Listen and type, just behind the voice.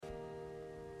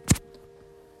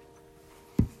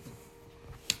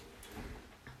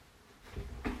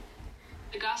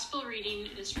gospel reading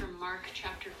is from Mark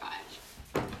chapter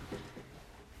 5.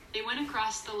 They went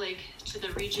across the lake to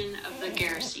the region of the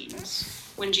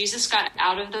Gerasenes. When Jesus got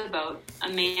out of the boat, a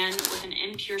man with an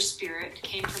impure spirit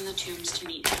came from the tombs to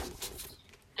meet him.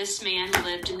 This man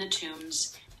lived in the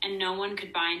tombs, and no one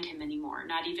could bind him anymore,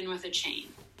 not even with a chain.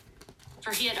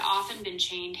 For he had often been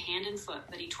chained hand and foot,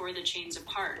 but he tore the chains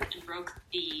apart and broke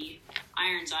the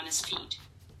irons on his feet.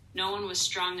 No one was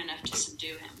strong enough to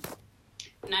subdue him.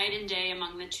 Night and day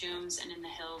among the tombs and in the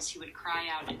hills, he would cry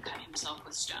out and cut himself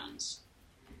with stones.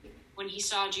 When he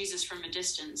saw Jesus from a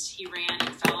distance, he ran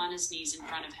and fell on his knees in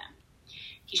front of him.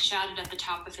 He shouted at the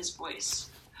top of his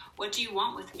voice, "What do you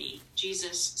want with me,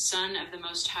 Jesus, Son of the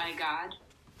Most High God?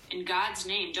 In God's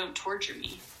name, don't torture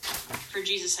me." For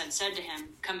Jesus had said to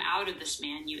him, "Come out of this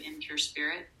man, you impure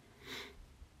spirit."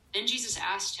 Then Jesus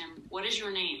asked him, "What is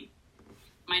your name?"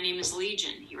 "My name is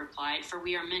Legion," he replied, "for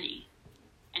we are many."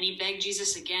 And he begged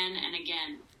Jesus again and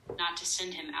again not to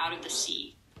send him out of the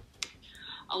sea.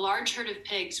 A large herd of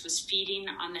pigs was feeding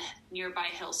on the nearby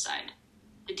hillside.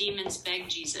 The demons begged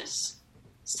Jesus,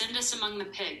 "Send us among the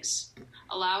pigs.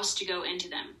 Allow us to go into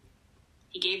them."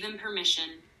 He gave them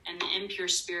permission, and the impure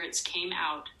spirits came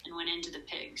out and went into the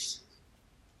pigs.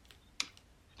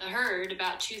 The herd,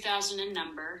 about 2,000 in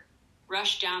number,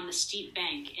 rushed down the steep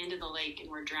bank into the lake and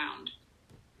were drowned.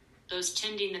 Those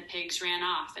tending the pigs ran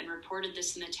off and reported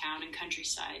this in the town and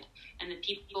countryside, and the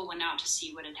people went out to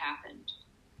see what had happened.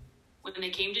 When they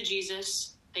came to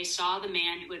Jesus, they saw the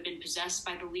man who had been possessed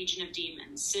by the legion of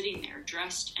demons sitting there,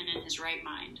 dressed and in his right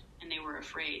mind, and they were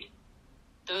afraid.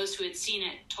 Those who had seen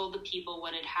it told the people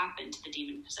what had happened to the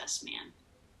demon-possessed man,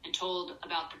 and told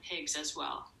about the pigs as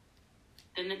well.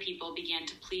 Then the people began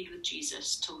to plead with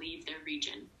Jesus to leave their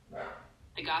region.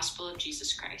 The gospel of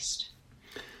Jesus Christ.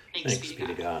 Thanks be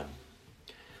to God.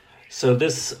 So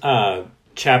this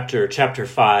chapter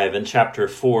 5 and chapter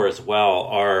 4 as well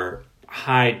are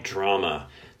high drama.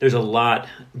 There's a lot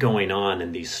going on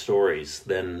in these stories.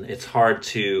 Then it's hard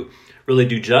to really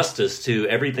do justice to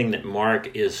everything that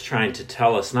Mark is trying to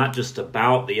tell us, not just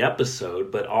about the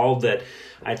episode, but all that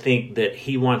I think that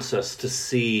he wants us to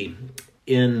see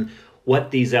in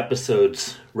what these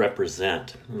episodes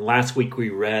represent. Last week we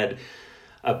read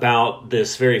about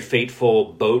this very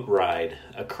fateful boat ride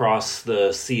across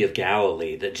the Sea of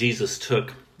Galilee that Jesus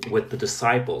took with the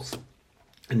disciples.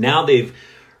 And now they've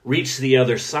reached the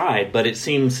other side, but it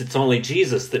seems it's only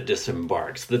Jesus that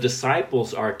disembarks. The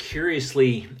disciples are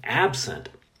curiously absent,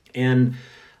 and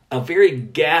a very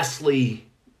ghastly,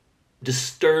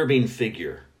 disturbing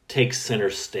figure takes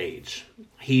center stage.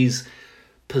 He's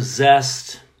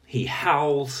possessed, he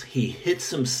howls, he hits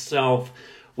himself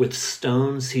with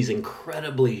stones. He's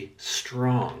incredibly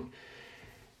strong.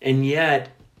 And yet,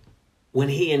 when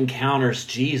he encounters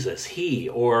Jesus, he,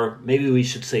 or maybe we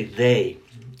should say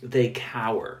they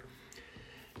cower.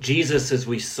 Jesus, as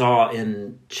we saw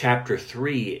in chapter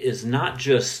 3, is not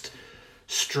just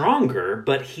stronger,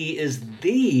 but he is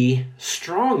the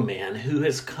strong man who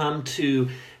has come to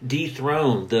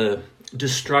dethrone the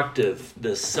destructive,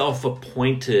 the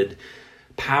self-appointed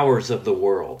powers of the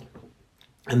world.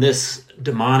 And this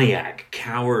demoniac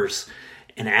cowers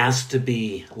and asks to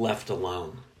be left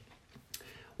alone.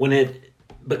 When it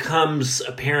becomes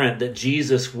apparent that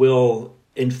Jesus will,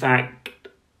 in fact,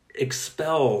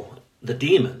 expel the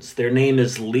demons, their name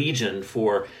is Legion,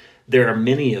 for there are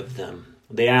many of them,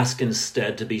 they ask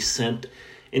instead to be sent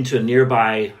into a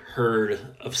nearby herd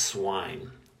of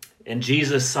swine. And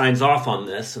Jesus signs off on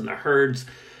this, and the herd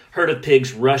of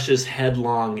pigs rushes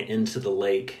headlong into the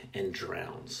lake and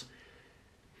drowns.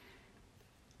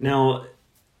 Now,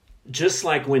 just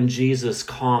like when Jesus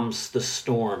calms the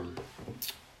storm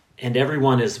and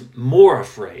everyone is more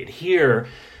afraid, here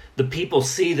the people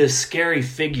see this scary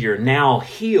figure now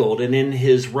healed and in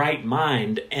his right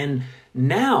mind, and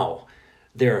now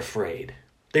they're afraid.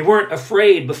 They weren't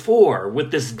afraid before with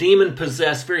this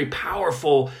demon-possessed, very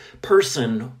powerful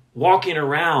person walking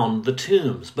around the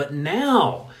tombs, but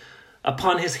now,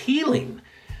 upon his healing,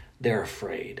 they're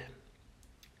afraid.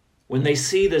 When they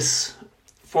see this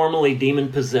formerly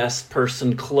demon-possessed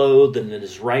person clothed and in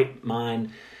his right mind,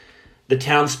 the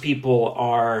townspeople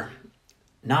are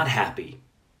not happy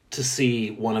to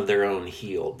see one of their own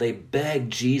healed. They beg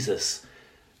Jesus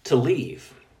to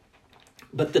leave.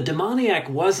 But the demoniac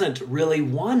wasn't really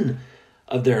one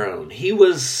of their own. He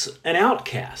was an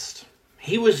outcast.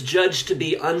 He was judged to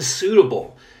be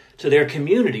unsuitable to their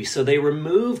community, so they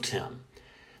removed him.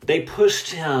 They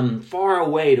pushed him far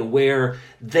away to where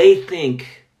they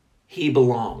think he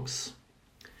belongs.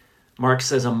 Mark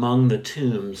says among the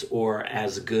tombs, or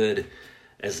as good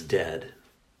as dead.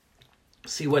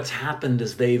 See, what's happened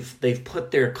is they've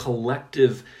put their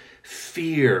collective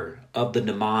fear of the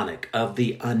demonic, of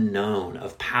the unknown,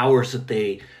 of powers that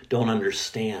they don't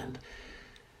understand.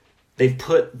 They've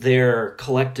put their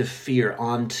collective fear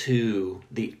onto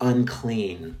the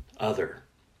unclean other,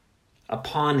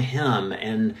 upon him,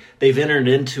 and they've entered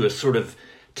into a sort of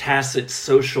tacit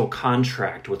social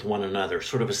contract with one another,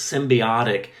 sort of a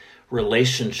symbiotic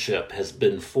relationship has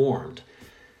been formed.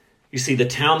 You see, the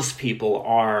townspeople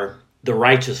are the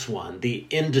righteous one, the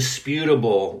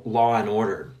indisputable law and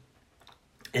order.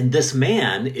 And this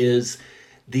man is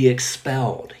the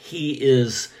expelled. He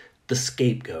is the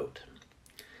scapegoat.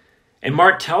 And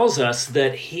Mark tells us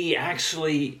that he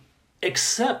actually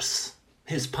accepts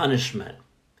his punishment.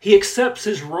 He accepts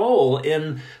his role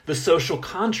in the social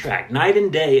contract. Night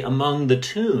and day among the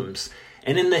tombs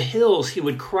and in the hills, he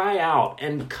would cry out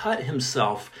and cut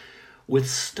himself with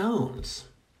stones.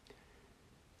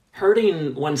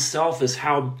 Hurting oneself is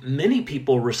how many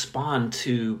people respond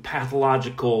to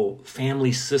pathological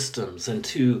family systems and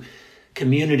to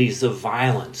communities of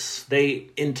violence. They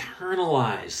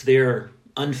internalize their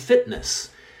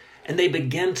unfitness and they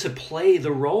begin to play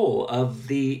the role of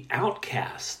the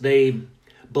outcast. They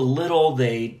belittle,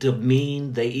 they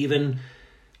demean, they even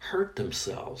hurt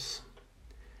themselves.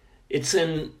 It's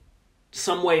in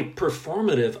some way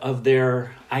performative of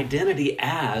their identity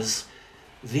as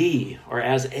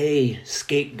as a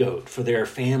scapegoat for their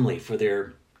family, for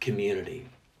their community.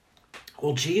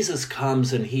 Well, Jesus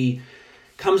comes and he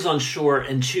comes on shore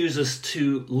and chooses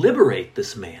to liberate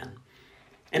this man.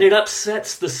 And it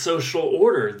upsets the social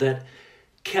order that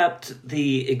kept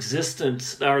the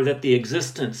existence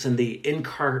and the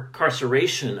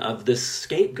incarceration of this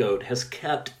scapegoat has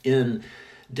kept in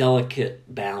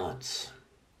delicate balance.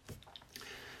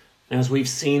 Now, as we've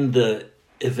seen the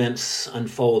events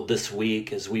unfold this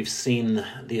week, as we've seen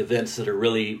the events that are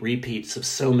really repeats of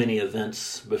so many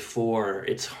events before,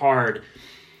 it's hard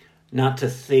not to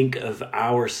think of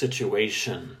our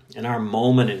situation and our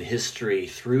moment in history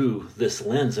through this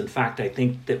lens. In fact, I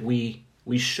think that we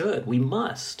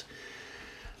must,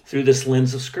 through this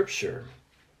lens of Scripture.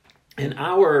 And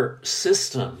our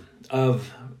system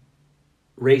of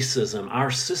racism, our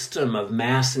system of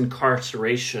mass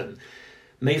incarceration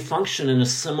may function in a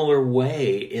similar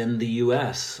way in the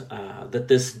U.S., that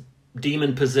this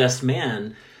demon-possessed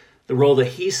man, the role that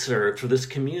he served for this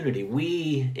community,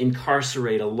 we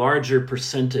incarcerate a larger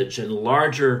percentage and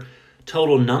larger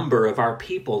total number of our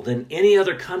people than any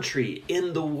other country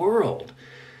in the world.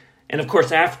 And of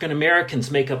course, African Americans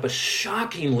make up a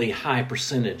shockingly high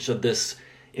percentage of this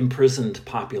imprisoned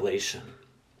population.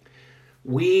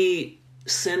 We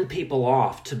send people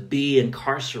off to be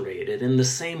incarcerated in the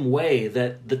same way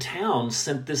that the town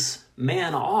sent this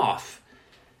man off.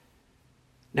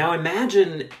 Now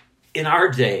imagine in our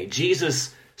day,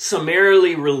 Jesus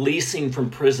summarily releasing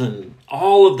from prison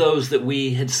all of those that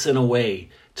we had sent away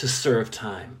to serve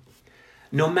time.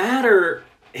 No matter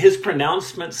his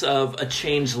pronouncements of a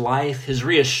changed life, his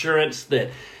reassurance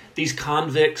that these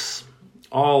convicts,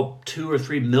 all 2 or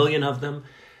 3 million of them,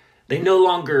 they no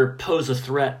longer pose a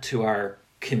threat to our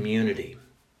community.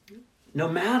 No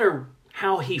matter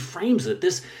how he frames it,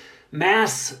 this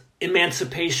mass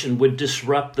emancipation would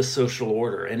disrupt the social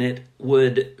order, and it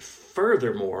would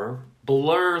furthermore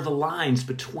blur the lines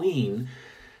between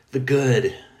the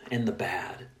good and the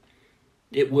bad.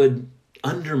 It would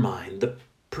undermine the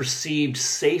perceived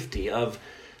safety of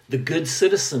the good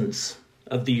citizens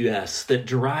of the U.S. that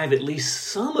derive at least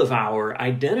some of our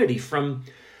identity from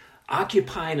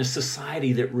occupying a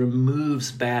society that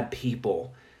removes bad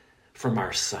people from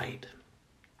our sight.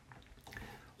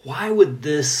 Why would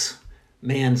this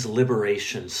man's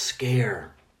liberation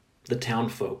scare the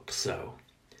townfolk so?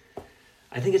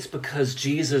 I think it's because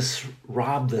Jesus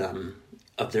robbed them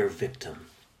of their victim.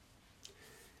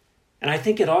 And I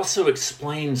think it also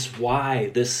explains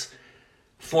why this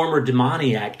former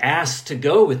demoniac asked to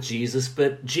go with Jesus,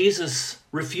 but Jesus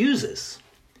refuses.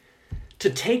 To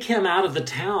take him out of the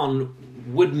town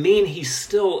would mean he's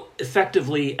still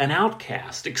effectively an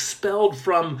outcast, expelled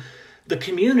from the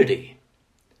community.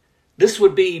 This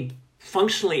would be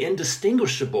functionally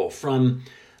indistinguishable from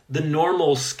the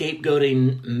normal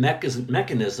scapegoating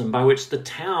mechanism by which the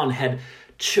town had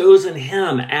chosen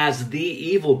him as the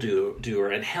evildoer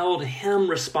and held him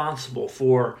responsible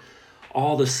for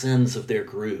all the sins of their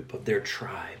group, of their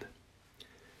tribe.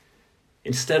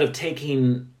 Instead of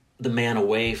taking the man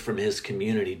away from his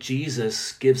community,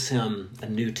 Jesus gives him a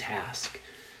new task.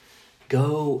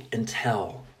 Go and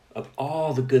tell of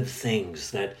all the good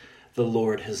things that the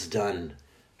Lord has done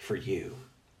for you.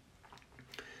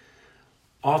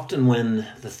 Often when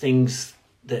the things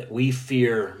that we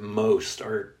fear most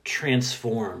are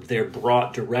transformed. They're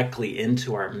brought directly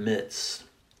into our midst.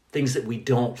 Things that we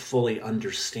don't fully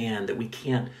understand, that we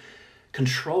can't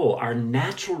control. Our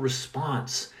natural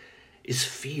response is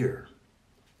fear.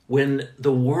 When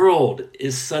the world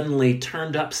is suddenly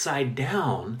turned upside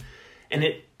down and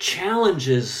it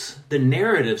challenges the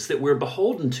narratives that we're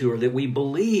beholden to or that we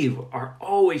believe are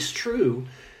always true,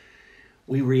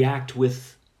 we react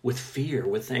with fear,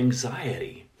 with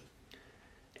anxiety.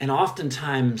 And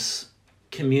oftentimes,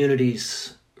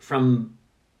 communities from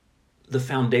the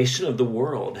foundation of the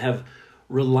world have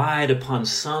relied upon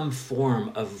some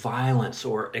form of violence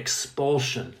or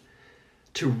expulsion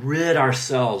to rid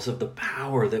ourselves of the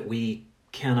power that we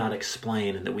cannot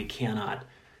explain and that we cannot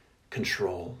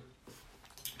control.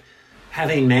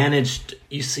 Having managed,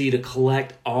 you see, to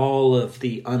collect all of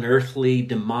the unearthly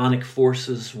demonic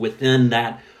forces within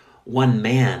that one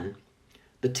man,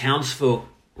 the townsfolk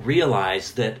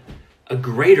realize that a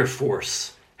greater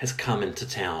force has come into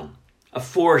town, a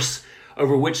force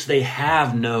over which they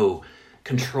have no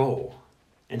control.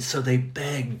 And so they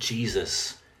beg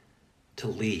Jesus to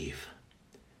leave.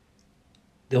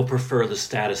 They'll prefer the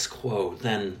status quo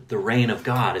than the reign of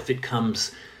God if it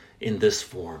comes in this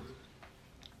form.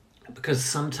 Because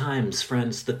sometimes,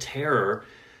 friends, the terror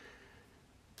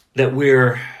that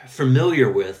we're familiar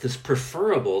with is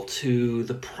preferable to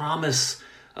the promise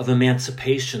of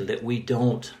emancipation that we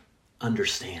don't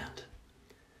understand.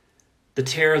 The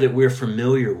terror that we're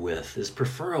familiar with is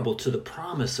preferable to the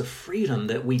promise of freedom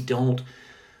that we don't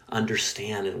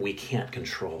understand and we can't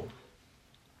control.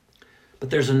 But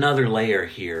there's another layer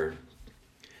here,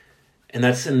 and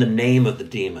that's in the name of the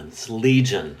demons,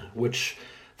 Legion, which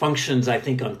functions, I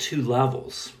think, on two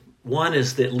levels. One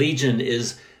is that Legion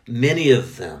is many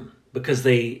of them because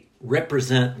they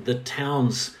represent the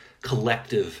town's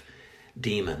collective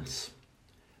demons.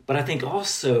 But I think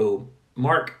also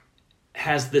Mark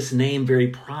has this name very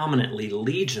prominently,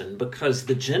 Legion, because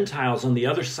the Gentiles on the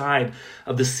other side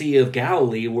of the Sea of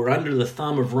Galilee were under the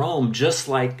thumb of Rome just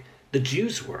like the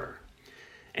Jews were.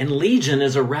 And Legion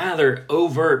is a rather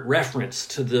overt reference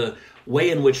to the way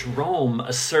in which Rome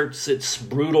asserts its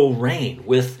brutal reign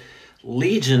with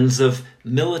legions of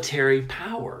military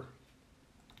power.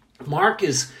 Mark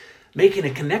is making a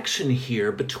connection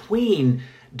here between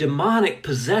demonic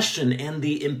possession and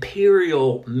the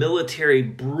imperial military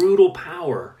brutal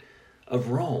power of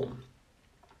Rome.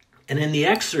 And in the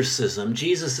exorcism,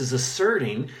 Jesus is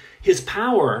asserting his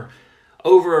power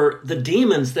over the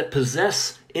demons that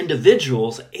possess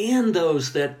individuals and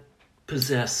those that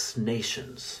possess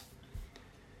nations.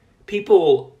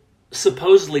 People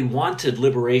supposedly wanted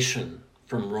liberation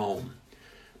from Rome,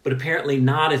 but apparently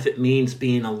not if it means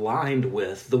being aligned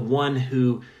with the one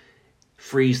who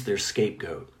frees their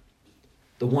scapegoat,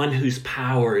 the one whose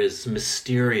power is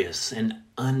mysterious and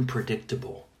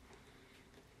unpredictable.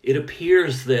 It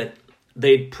appears that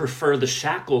they'd prefer the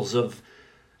shackles of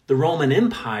the Roman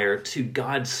Empire to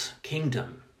God's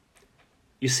kingdom.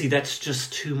 You see, that's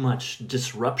just too much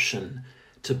disruption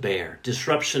to bear,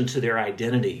 disruption to their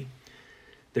identity,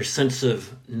 their sense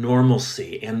of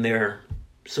normalcy, and their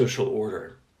social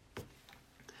order.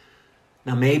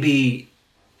 Now, maybe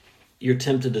you're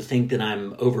tempted to think that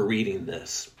I'm overreading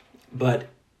this, but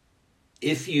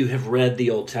if you have read the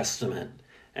Old Testament,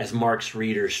 as Mark's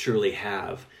readers surely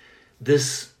have,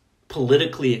 this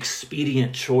politically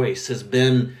expedient choice has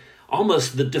been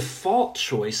almost the default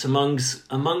choice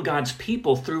among God's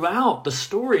people throughout the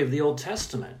story of the Old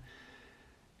Testament.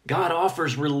 God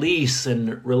offers release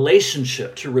and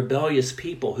relationship to rebellious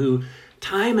people who,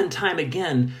 time and time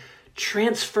again,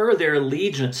 transfer their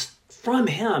allegiance from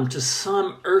him to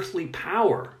some earthly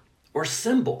power or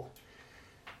symbol.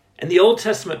 And the Old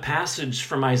Testament passage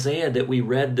from Isaiah that we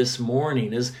read this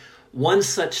morning is one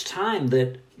such time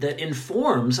that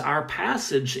informs our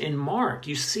passage in Mark.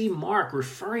 You see Mark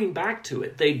referring back to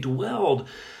it. They dwelled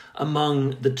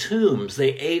among the tombs.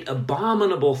 They ate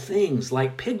abominable things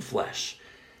like pig flesh.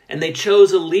 And they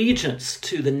chose allegiance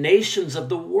to the nations of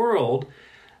the world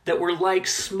that were like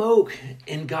smoke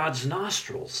in God's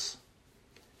nostrils.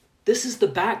 This is the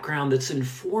background that's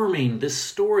informing this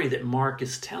story that Mark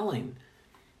is telling.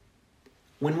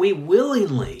 When we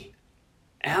willingly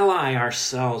ally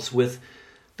ourselves with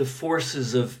the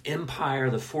forces of empire,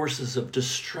 the forces of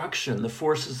destruction, the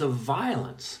forces of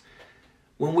violence,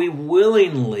 when we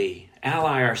willingly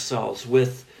ally ourselves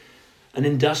with an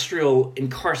industrial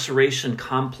incarceration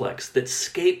complex that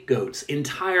scapegoats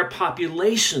entire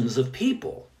populations of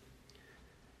people,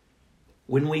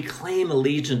 when we claim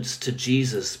allegiance to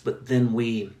Jesus, but then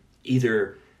we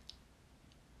either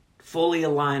fully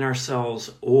align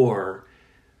ourselves or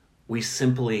we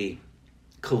simply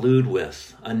collude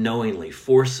with unknowingly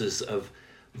forces of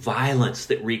violence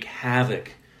that wreak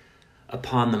havoc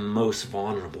upon the most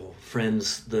vulnerable.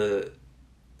 Friends, the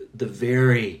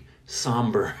very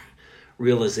somber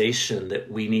realization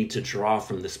that we need to draw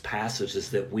from this passage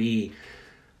is that we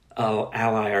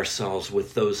ally ourselves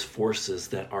with those forces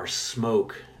that are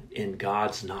smoke in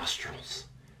God's nostrils.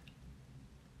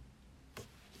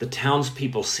 The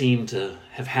townspeople seem to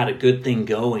have had a good thing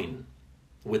going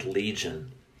with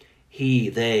Legion.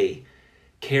 They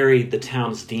carried the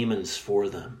town's demons for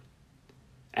them,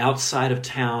 outside of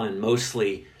town and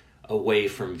mostly away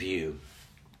from view.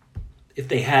 If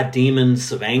they had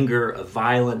demons of anger, of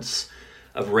violence,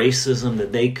 of racism,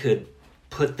 then they could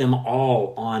put them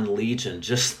all on Legion,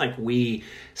 just like we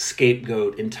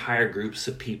scapegoat entire groups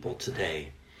of people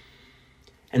today.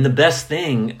 And the best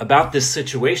thing about this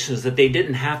situation is that they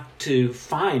didn't have to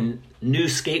find new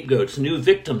scapegoats, new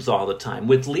victims all the time.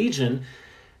 With Legion,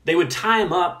 they would tie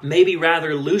him up maybe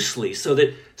rather loosely so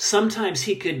that sometimes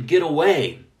he could get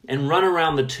away and run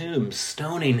around the tombs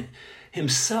stoning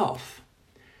himself.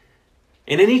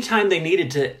 And anytime they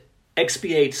needed to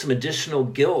expiate some additional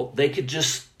guilt, they could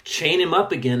just chain him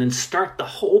up again and start the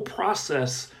whole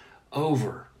process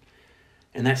over.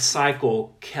 And that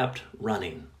cycle kept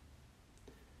running.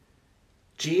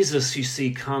 Jesus, you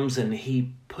see, comes and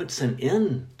he puts an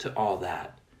end to all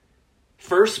that.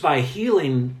 First by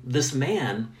healing this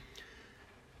man,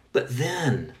 but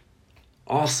then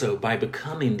also by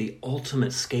becoming the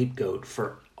ultimate scapegoat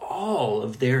for all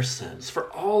of their sins,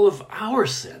 for all of our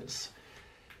sins.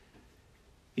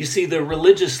 You see, the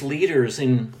religious leaders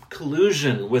in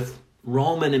collusion with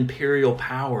Roman imperial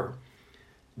power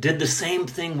did the same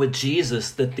thing with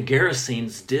Jesus that the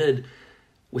Gerasenes did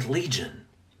with Legion.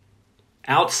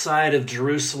 Outside of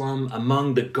Jerusalem,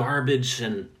 among the garbage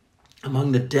and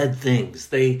among the dead things,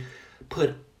 they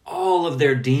put all of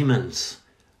their demons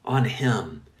on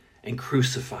him and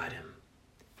crucified him.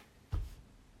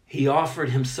 He offered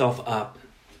himself up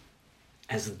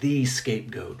as the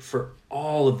scapegoat for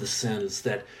all of the sins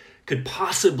that could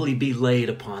possibly be laid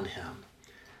upon him.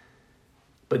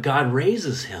 But God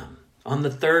raises him on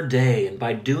the third day, and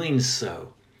by doing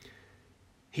so,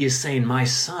 he is saying, my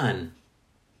son,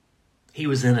 he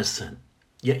was innocent,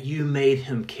 yet you made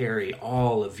him carry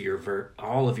all of your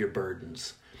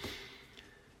burdens.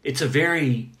 It's a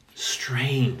very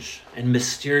strange and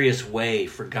mysterious way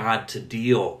for God to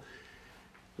deal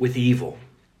with evil.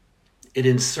 It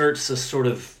inserts a sort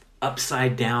of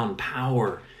upside down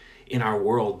power in our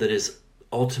world that is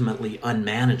ultimately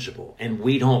unmanageable, and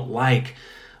we don't like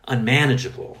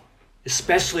unmanageable,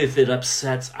 especially if it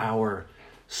upsets our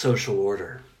social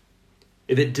order.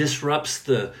 If it disrupts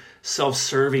the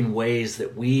self-serving ways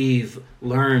that we've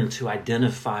learned to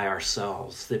identify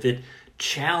ourselves, if it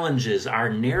challenges our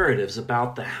narratives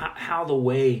about how the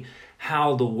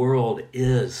world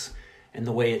is and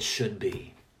the way it should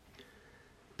be.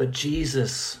 But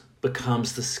Jesus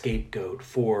becomes the scapegoat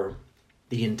for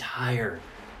the entire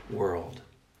world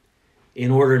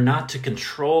in order not to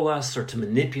control us or to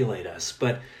manipulate us,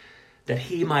 but that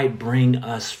he might bring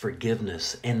us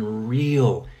forgiveness and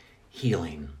real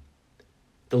healing.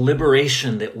 The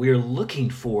liberation that we're looking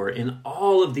for in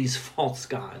all of these false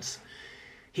gods.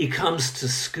 He comes to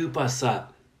scoop us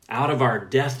up out of our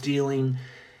death-dealing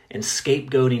and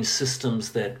scapegoating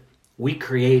systems that we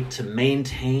create to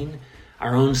maintain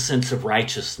our own sense of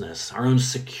righteousness, our own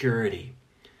security,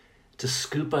 to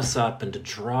scoop us up and to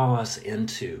draw us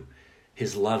into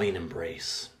his loving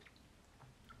embrace.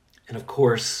 And of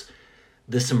course,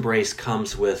 this embrace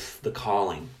comes with the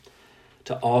calling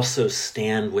to also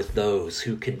stand with those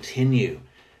who continue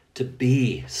to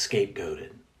be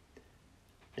scapegoated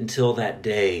until that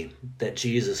day that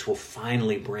Jesus will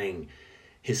finally bring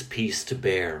his peace to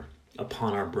bear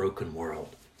upon our broken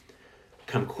world.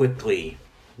 Come quickly,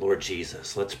 Lord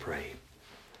Jesus. Let's pray.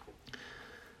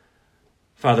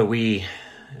 Father, we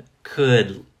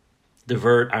could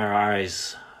divert our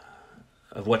eyes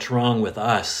of what's wrong with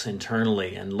us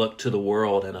internally and look to the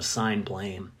world and assign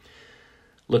blame.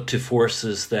 Look to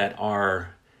forces that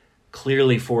are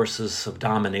clearly forces of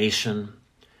domination,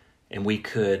 and we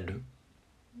could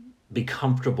be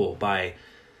comfortable by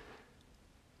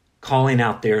calling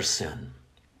out their sin.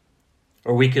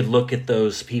 Or we could look at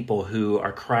those people who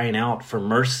are crying out for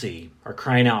mercy or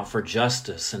crying out for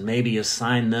justice and maybe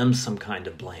assign them some kind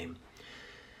of blame.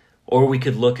 Or we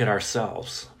could look at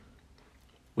ourselves.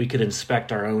 We could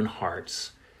inspect our own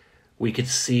hearts. We could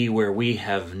see where we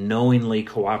have knowingly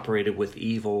cooperated with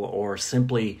evil or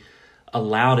simply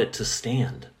allowed it to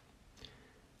stand.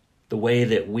 The way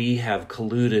that we have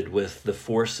colluded with the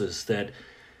forces that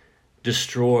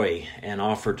destroy and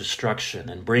offer destruction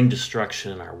and bring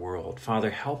destruction in our world.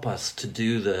 Father, help us to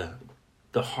do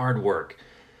the hard work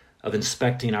of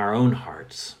inspecting our own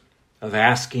hearts, of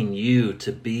asking you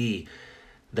to be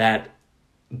that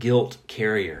guilt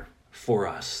carrier for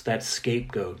us, that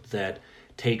scapegoat that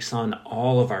takes on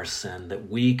all of our sin, that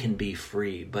we can be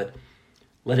free. But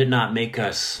let it not make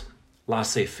us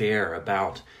laissez-faire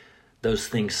about those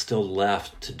things still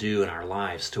left to do in our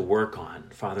lives, to work on.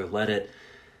 Father, let it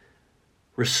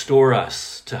restore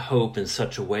us to hope in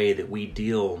such a way that we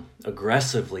deal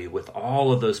aggressively with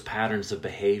all of those patterns of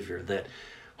behavior that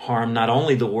harm not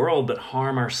only the world, but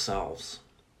harm ourselves.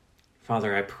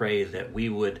 Father, I pray that we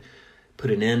would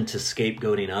put an end to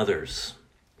scapegoating others,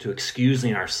 to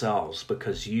excusing ourselves,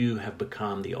 because you have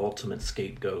become the ultimate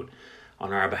scapegoat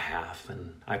on our behalf.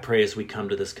 And I pray as we come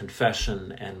to this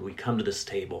confession and we come to this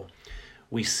table,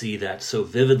 we see that so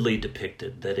vividly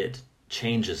depicted that it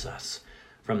changes us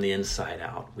from the inside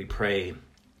out. We pray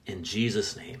in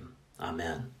Jesus' name.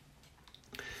 Amen.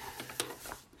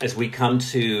 As we come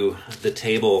to the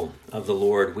table of the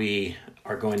Lord, we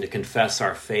are going to confess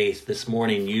our faith this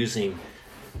morning using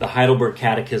the Heidelberg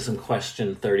Catechism,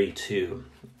 question 32.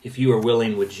 If you are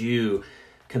willing, would you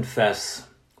confess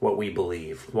what we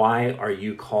believe? Why are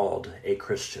you called a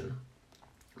Christian?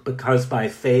 Because by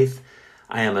faith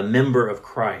I am a member of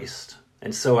Christ,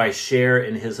 and so I share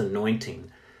in his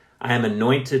anointing. I am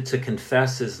anointed to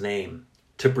confess his name,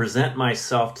 to present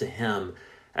myself to him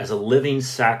as a living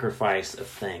sacrifice of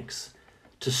thanks,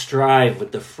 to strive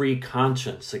with the free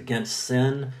conscience against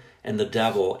sin and the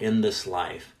devil in this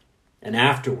life, and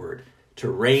afterward to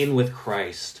reign with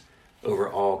Christ over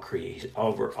all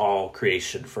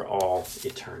creation for all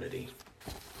eternity.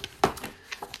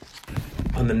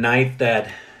 On the night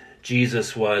that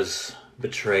Jesus was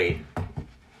betrayed,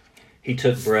 he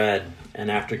took bread, and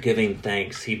after giving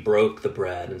thanks, he broke the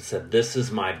bread and said, "This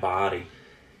is my body.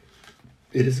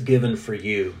 It is given for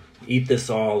you. Eat this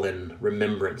all in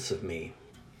remembrance of me."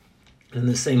 In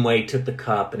the same way, he took the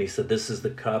cup and he said, "This is the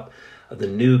cup of the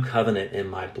new covenant in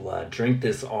my blood. Drink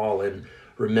this all in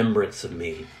remembrance of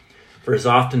me. For as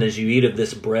often as you eat of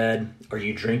this bread or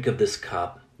you drink of this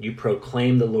cup, you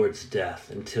proclaim the Lord's death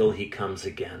until he comes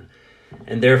again."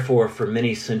 And therefore, for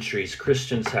many centuries,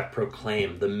 Christians have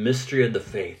proclaimed the mystery of the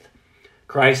faith.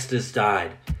 Christ has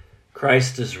died.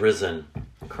 Christ is risen.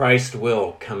 Christ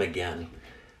will come again.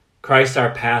 Christ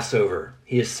our Passover.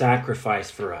 He is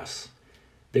sacrificed for us.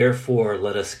 Therefore,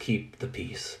 let us keep the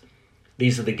peace.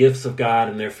 These are the gifts of God,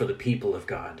 and they're for the people of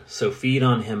God. So feed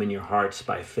on him in your hearts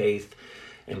by faith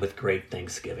and with great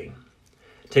thanksgiving.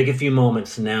 Take a few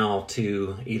moments now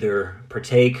to either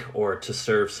partake or to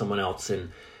serve someone else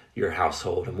in your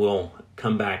household, and we'll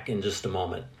come back in just a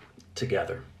moment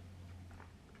together.